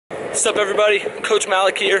What's up everybody, Coach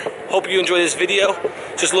Malik here. Hope you enjoy this video.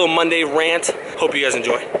 Just a little Monday rant. Hope you guys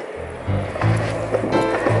enjoy.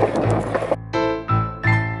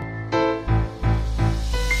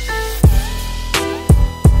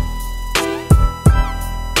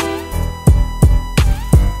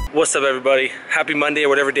 What's up everybody, happy Monday or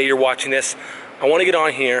whatever day you're watching this. I want to get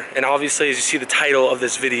on here and obviously as you see the title of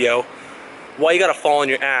this video, why you gotta fall on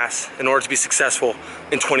your ass in order to be successful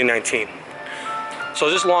in 2019. So I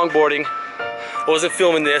was just longboarding. I wasn't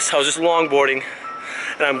filming this, I was just longboarding.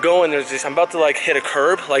 And I'm going, I'm about to like hit a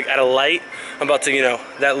curb, like at a light. I'm about to, you know,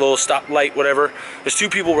 that little stop light, whatever. There's two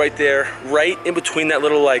people right there, right in between that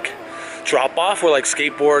little like drop off where like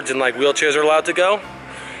skateboards and like wheelchairs are allowed to go.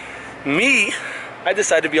 Me, I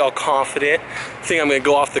decided to be all confident, think I'm gonna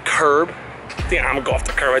go off the curb.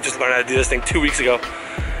 I just learned how to do this thing 2 weeks ago.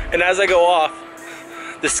 And as I go off,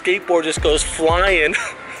 the skateboard just goes flying.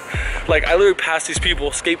 Like I literally pass these people,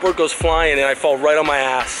 skateboard goes flying and I fall right on my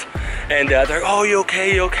ass. And they're like, oh, you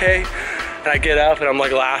okay, you okay? And I get up and I'm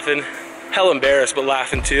like laughing, hell embarrassed, but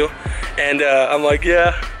laughing too. And I'm like,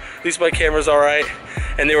 yeah, at least my camera's all right.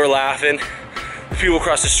 And they were laughing. The people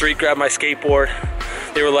across the street grabbed my skateboard.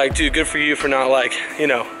 They were like, dude, good for you for not like, you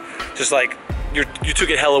know, just like, you took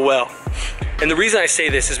it hella well. And the reason I say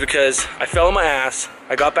this is because I fell on my ass,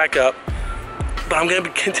 I got back up, but I'm gonna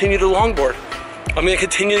continue to longboard. I'm gonna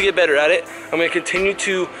continue to get better at it. I'm gonna continue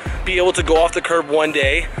to be able to go off the curb one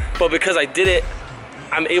day, but because I did it,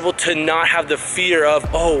 I'm able to not have the fear of,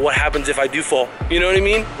 oh, what happens if I do fall? You know what I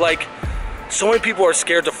mean? Like, so many people are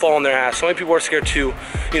scared to fall on their ass. So many people are scared to,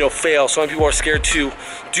 you know, fail. So many people are scared to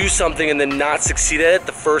do something and then not succeed at it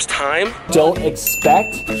the first time. Don't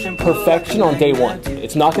expect perfection on day one.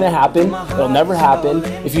 It's not gonna happen, it'll never happen.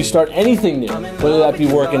 If you start anything new, whether that be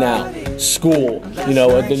working out, school, you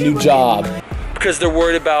know, the new job. Because they're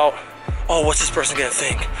worried about, oh, what's this person gonna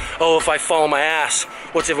think? Oh, if I fall on my ass,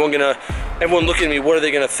 what's everyone looking at me, what are they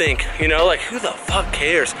gonna think? You know, like who the fuck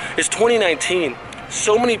cares? It's 2019.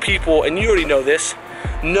 So many people, and you already know this,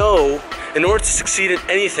 know in order to succeed in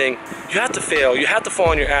anything, you have to fail, you have to fall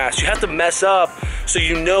on your ass, you have to mess up so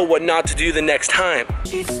you know what not to do the next time.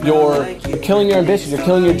 You're killing your ambition, you're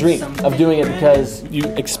killing your dream of doing it because you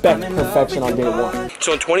expect perfection on day one.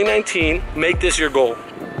 So in 2019, make this your goal.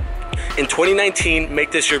 In 2019,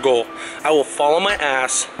 make this your goal. I will fall on my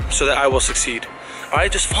ass so that I will succeed. All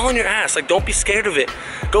right, just fall on your ass. Like, don't be scared of it.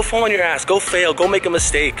 Go fall on your ass, go fail, go make a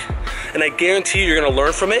mistake. And I guarantee you're gonna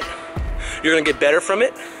learn from it. You're gonna get better from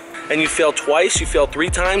it. And you fail twice, you fail 3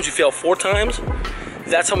 times, you fail 4 times.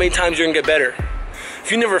 That's how many times you're gonna get better.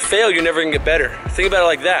 If you never fail, you're never gonna get better. Think about it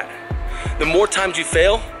like that. The more times you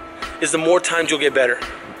fail is the more times you'll get better.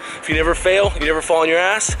 If you never fail, you never fall on your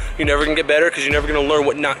ass, you're never gonna get better because you're never gonna learn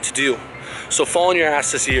what not to do. So fall on your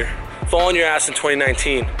ass this year. Fall on your ass in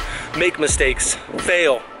 2019. Make mistakes,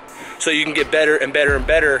 fail, so you can get better and better and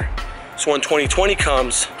better. So when 2020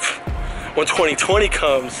 comes,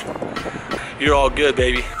 you're all good,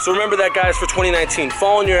 baby. So remember that, guys, for 2019.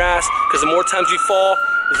 Fall on your ass, because the more times you fall,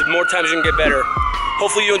 the more times you can get better.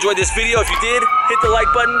 Hopefully you enjoyed this video. If you did, hit the like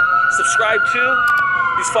button, subscribe too.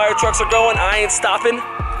 These fire trucks are going, I ain't stopping,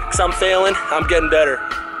 because I'm failing, I'm getting better.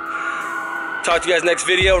 Talk to you guys next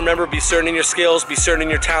video. Remember, be certain in your skills, be certain in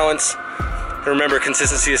your talents. And remember,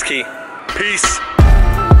 consistency is key. Peace.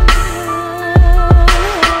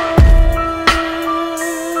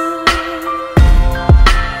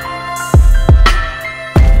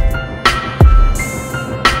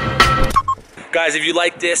 Guys, if you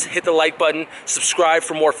like this, hit the like button, subscribe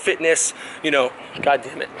for more fitness, you know, God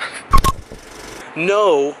damn it.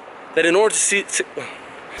 Know that in order to see,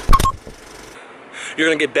 you're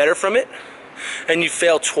gonna get better from it, and you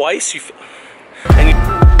fail twice, and you